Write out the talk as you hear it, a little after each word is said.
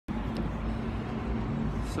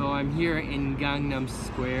So I'm here in Gangnam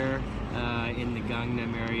Square, in the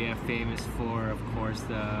Gangnam area, famous for, of course,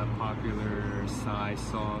 the popular Psy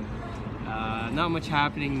song. Not much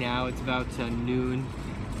happening now. It's about noon,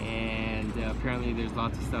 and apparently there's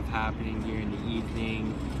lots of stuff happening here in the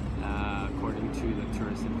evening, according to the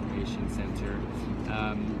Tourist Information Center.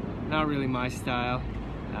 Not really my style.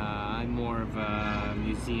 I'm more of a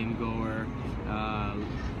museum goer,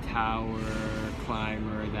 tower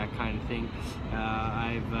climber, that kind of thing.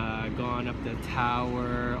 I've gone up the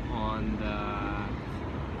tower on the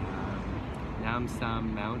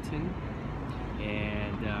Namsan mountain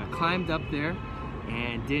and climbed up there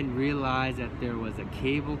and didn't realize that there was a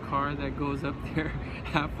cable car that goes up there.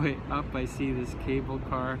 Halfway up I see this cable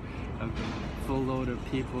car of a full load of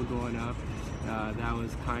people going up. That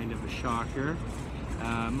was kind of a shocker.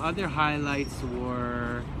 Other highlights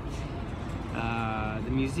were the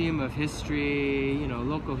Museum of History. You know,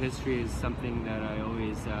 local history is something that I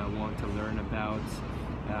always want to learn about.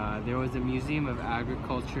 There was a Museum of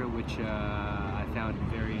Agriculture, which I found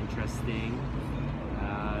very interesting.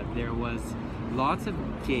 There was lots of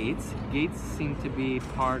gates. Gates seem to be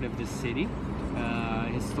part of the city.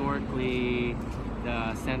 Historically,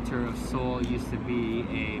 the center of Seoul used to be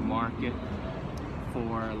a market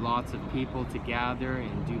for lots of people to gather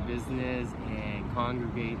and do business and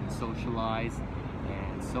congregate and socialize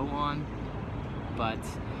and so on. But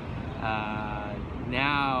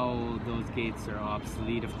now those gates are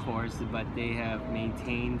obsolete, of course, but they have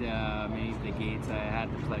maintained many of the gates. I had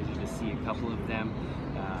the pleasure to see a couple of them.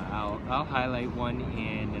 I'll highlight one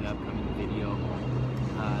in an upcoming video.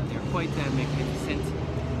 They're quite magnificent.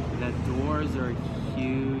 The doors are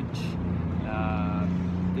huge,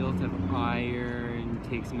 built of iron,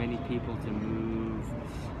 takes many people to move.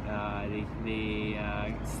 They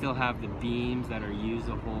still have the beams that are used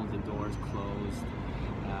to hold the doors closed.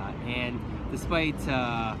 And despite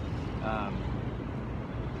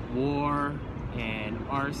war and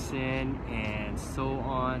arson and so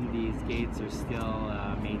on, these gates are still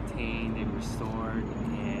maintained and restored,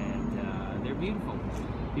 and they're beautiful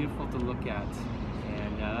to look at.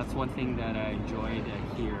 And that's one thing that I enjoyed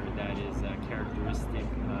here that is characteristic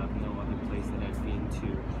of no other place that I've been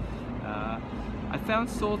to. I found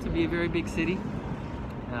Seoul to be a very big city.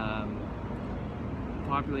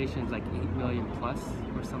 Population is like 8 million plus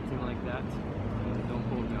or something like that. Don't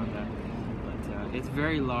quote me on that. But it's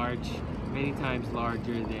very large, many times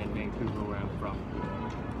larger than Vancouver, where I'm from.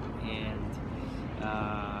 And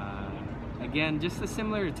again, just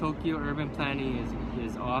similar to Tokyo, urban planning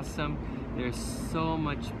is awesome. There's so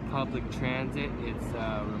much public transit. It's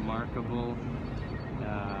remarkable.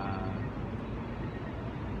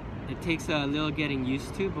 It takes a little getting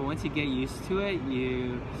used to, but once you get used to it,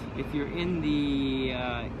 if you're in the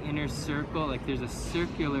inner circle, like there's a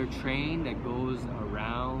circular train that goes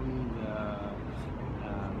around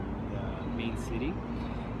the main city,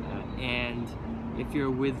 and if you're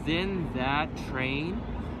within that train,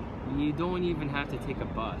 you don't even have to take a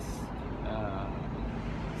bus.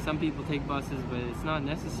 Some people take buses, but it's not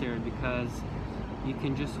necessary because you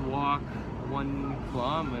can just walk 1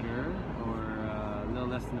 kilometer or a little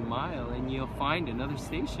less than a mile and you'll find another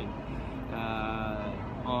station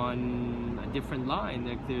on a different line.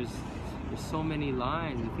 Like there's so many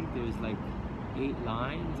lines. I think there's like 8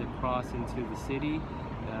 lines across into the city.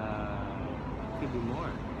 Could be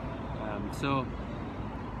more. So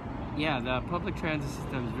yeah, the public transit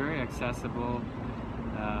system is very accessible.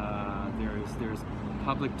 There's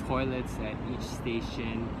public toilets at each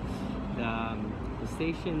station. The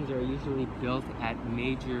stations are usually built at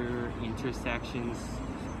major intersections,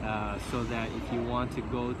 so that if you want to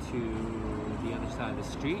go to the other side of the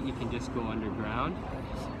street, you can just go underground.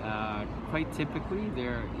 Quite typically,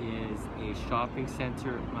 there is a shopping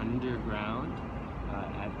center underground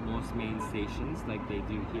at most main stations, like they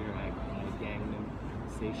do here at Gangnam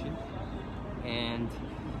Station, and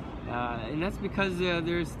that's because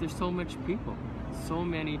there's so much people. So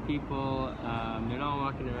many people. They're not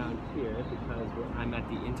walking around here because I'm at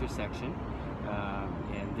the intersection,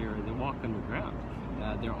 and they walk underground.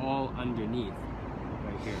 They're all underneath,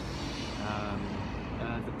 right here.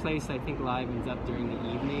 The place I think livens up during the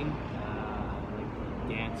evening. Like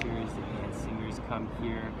dancers and singers come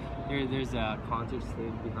here. There's a concert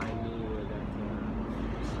stage behind me where that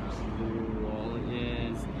blue wall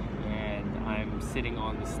is, and I'm sitting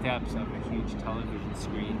on the steps of a huge television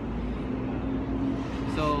screen.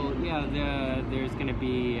 So yeah, there's going to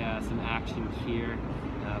be some action here,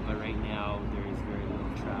 but right now there is very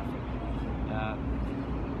little traffic.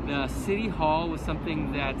 The city hall was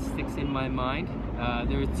something that sticks in my mind.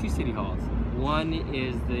 There are 2 city halls. One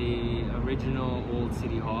is the original old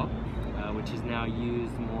city hall, which is now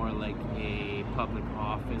used more like a public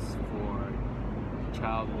office for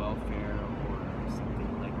child welfare or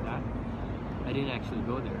something like that. I didn't actually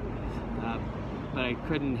go there, but I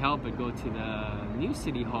couldn't help but go to the new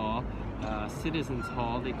city hall, Citizens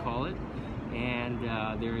Hall they call it, and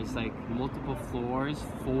there is like multiple floors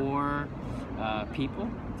for people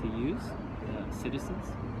to use, citizens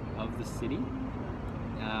of the city.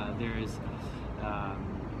 There's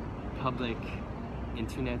public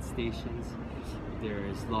internet stations,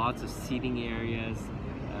 there's lots of seating areas,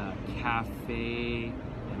 cafe,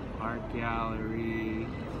 an art gallery,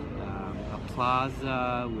 a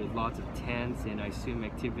plaza with lots of tents and I assume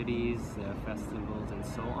activities, festivals and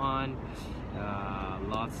so on.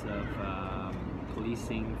 Lots of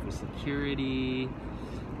policing for security,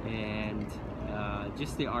 and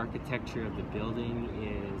just the architecture of the building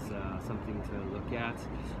is something to look at.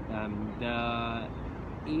 The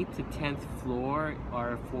 8th to 10th floor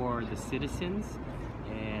are for the citizens,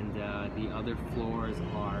 and the other floors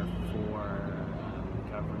are for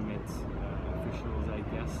government officials, I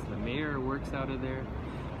guess. The mayor works out of there,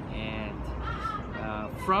 and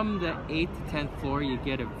from the 8th to 10th floor you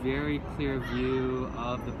get a very clear view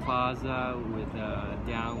of the plaza with a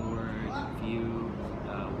downward view,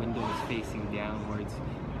 windows facing downwards,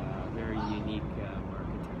 very unique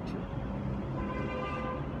architecture.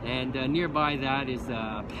 And nearby that is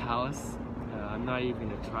a palace. I'm not even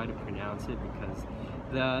going to try to pronounce it because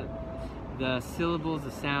the syllables,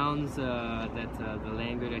 the sounds, that the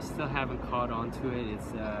language, I still haven't caught on to it.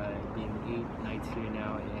 It's been 8 nights here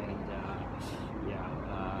now, and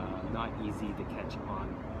not easy to catch on.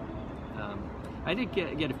 I did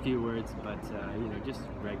get a few words, but you know, just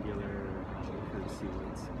regular courtesy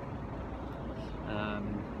words.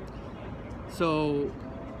 So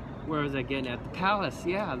where was I getting at? The palace.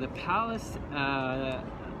 Yeah, the palace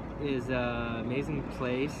is an amazing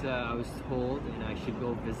place. I was told, and I should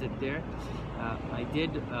go visit there. I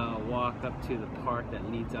did walk up to the park that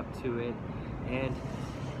leads up to it, and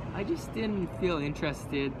I just didn't feel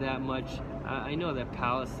interested that much. I know that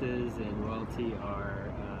palaces and royalty are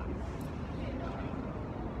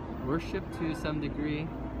worshipped to some degree,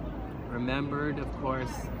 remembered of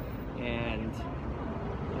course, and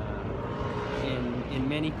in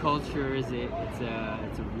many cultures it's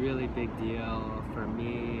a really big deal. For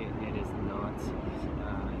me it is not,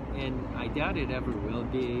 and I doubt it ever will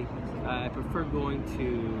be. I prefer going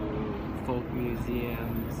to folk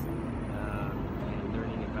museums and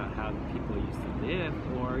learning about how the people used to live,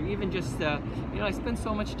 or even just you know, I spend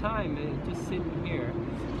so much time just sitting here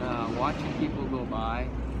watching people go by,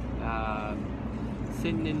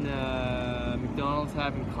 sitting in McDonald's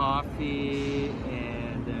having coffee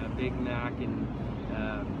and Big Mac, and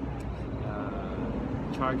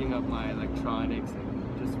charging up my electronics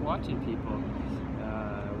and just watching people.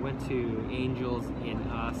 Went to Angels in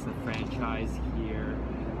Us, a franchise here.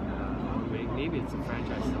 Maybe it's a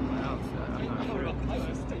franchise somewhere else, I'm not sure.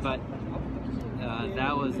 But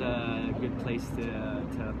that was a good place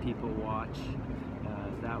to people watch.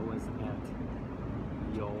 That was at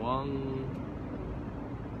Yeongpo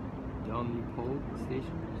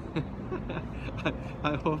station.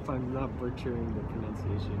 I hope I'm not butchering the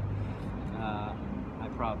pronunciation. I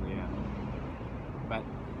probably am. But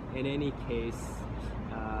in any case,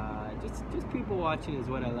 just people watching is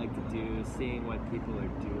what I like to do, seeing what people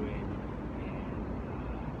are doing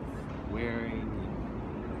and wearing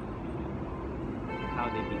and how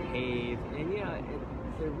they behave. And yeah,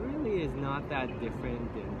 it really is not that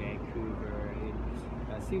different than Vancouver.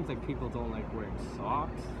 It seems like people don't like wearing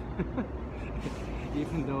socks,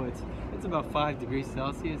 even though it's about 5 degrees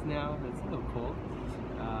Celsius now. It's a little cold.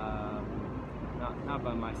 Not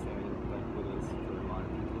by my standards, but it is for a lot of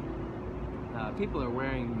people. People are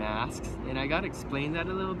wearing masks, and I got to explain that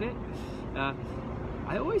a little bit.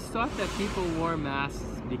 I always thought that people wore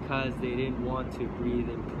masks because they didn't want to breathe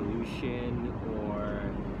in pollution, or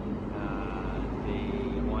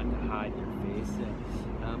they wanted to hide their face.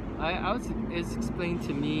 It's explained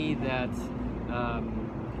to me that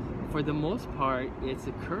for the most part, it's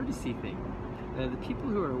a courtesy thing. The people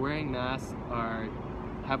who are wearing masks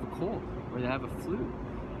have a cold, or they have a flu,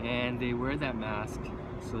 and they wear that mask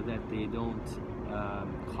so that they don't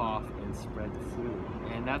cough and spread the flu.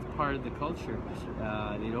 And that's part of the culture.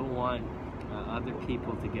 They don't want other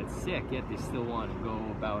people to get sick, yet they still want to go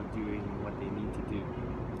about doing what they need to do.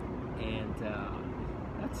 And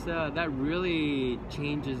that really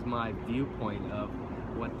changes my viewpoint of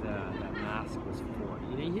what that mask was for.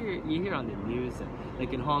 You know, you hear on the news that,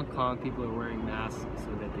 like in Hong Kong, people are wearing masks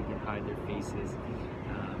so that they can hide their faces.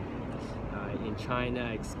 In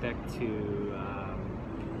China, expect to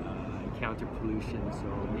encounter pollution, so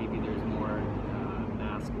maybe there's more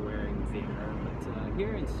there. But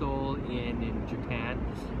here in Seoul, in Japan,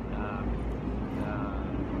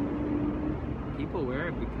 people wear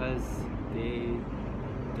it because they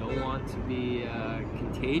don't want to be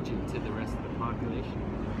contagion to the rest of the population,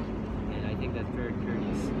 and I think that's very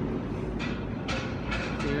courteous.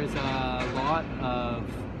 There's a lot of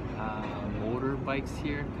motorbikes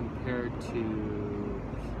here compared to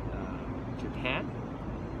Japan,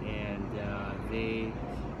 and they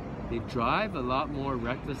drive a lot more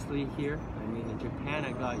recklessly here. I mean, in Japan,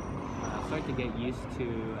 I got started to get used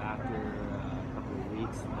to, after a couple of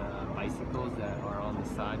weeks, the bicycles that are on the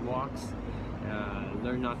sidewalks.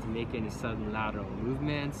 Learn not to make any sudden lateral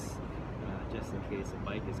movements, just in case a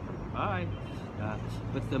bike is coming by.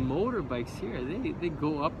 But the motorbikes here, they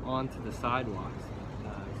go up onto the sidewalks,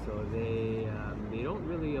 so they don't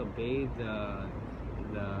really obey the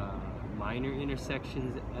minor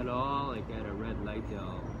intersections at all. Like at a red light,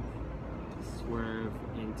 they'll swerve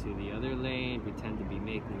into the other lane, pretend to be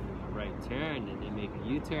making a right turn, and then make a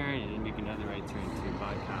U-turn, and then make another right turn to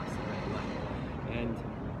bypass the red light. And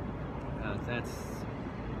that's,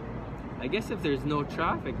 I guess, if there's no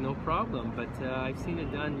traffic, no problem, but I've seen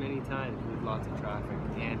it done many times with lots of traffic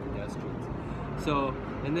and pedestrians. So,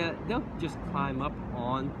 and then they'll just climb up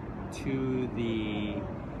onto the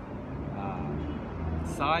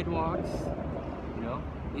sidewalks, you know,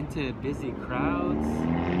 into busy crowds,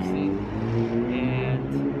 you see,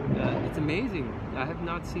 and it's amazing. I have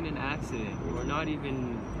not seen an accident, or not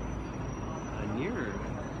even a near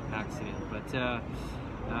accident, but the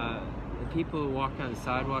people who walk on the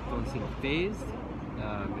sidewalk don't seem fazed.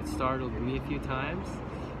 It startled me a few times,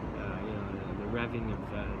 you know, the revving of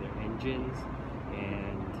their engines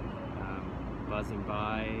and buzzing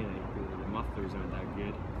by, like the mufflers aren't that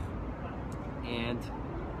good. And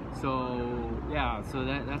so yeah, so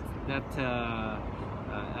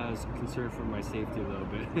I was concerned for my safety a little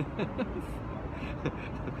bit.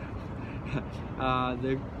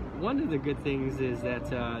 One of the good things is that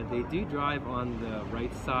they do drive on the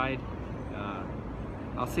right side.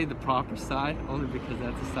 I'll say the proper side, only because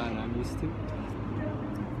that's the side I'm used to.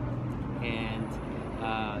 And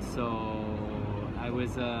so I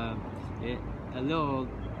was a little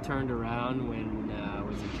turned around when I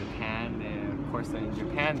was in Japan. Of course, in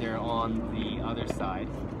Japan they're on the other side,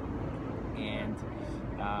 and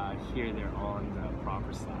here they're on the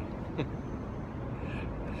proper side.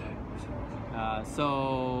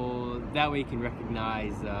 So that way you can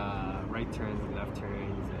recognize right turns and left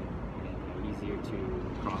turns, and easier to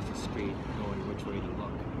cross the street knowing which way to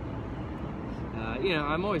look. You know,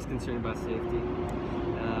 I'm always concerned about safety.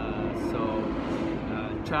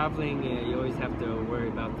 Traveling, you always have to worry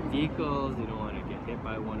about the vehicles. You don't want to get hit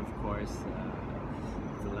by one, of course.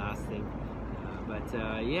 It's the last thing.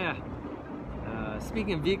 Yeah,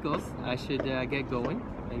 speaking of vehicles, I should get going.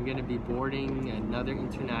 I'm going to be boarding another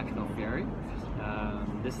international ferry,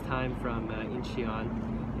 this time from Incheon,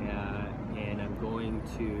 and I'm going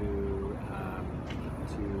to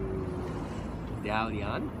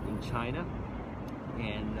Dalian in China,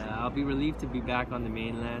 and I'll be relieved to be back on the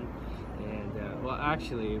mainland. And well,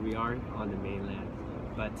 actually we are on the mainland,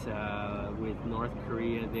 but with North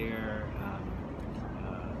Korea there,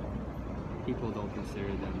 people don't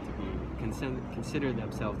consider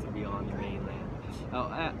themselves to be on the mainland.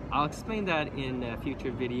 I'll explain that in a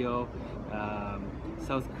future video.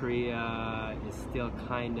 South Korea is still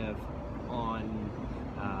kind of on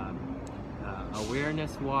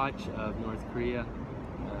awareness watch of North Korea,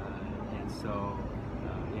 and so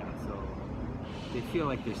yeah, so they feel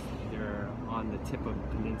like they're on the tip of the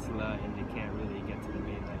peninsula and they can't really get to the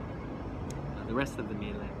mainland, the rest of the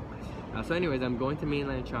mainland. So anyways, I'm going to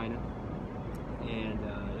mainland China, and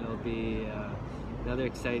it'll be another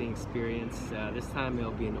exciting experience. This time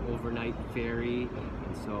it'll be an overnight ferry,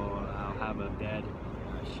 and so I'll have a bed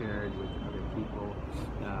shared with other people.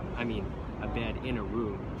 I mean, a bed in a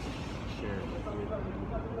room shared with other people.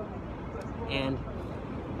 And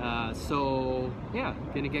so yeah,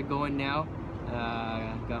 gonna get going now.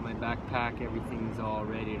 Got my backpack, everything's all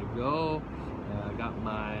ready to go. Got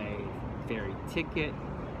my ferry ticket,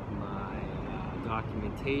 my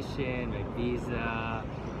documentation, my visa.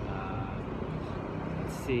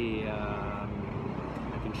 Let's see, I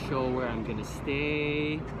can show where I'm gonna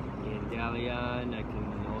stay in Dalian. I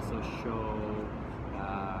can also show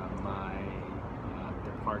my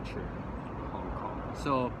departure in Hong Kong.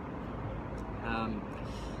 So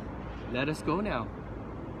let us go now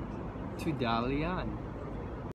to Dalian.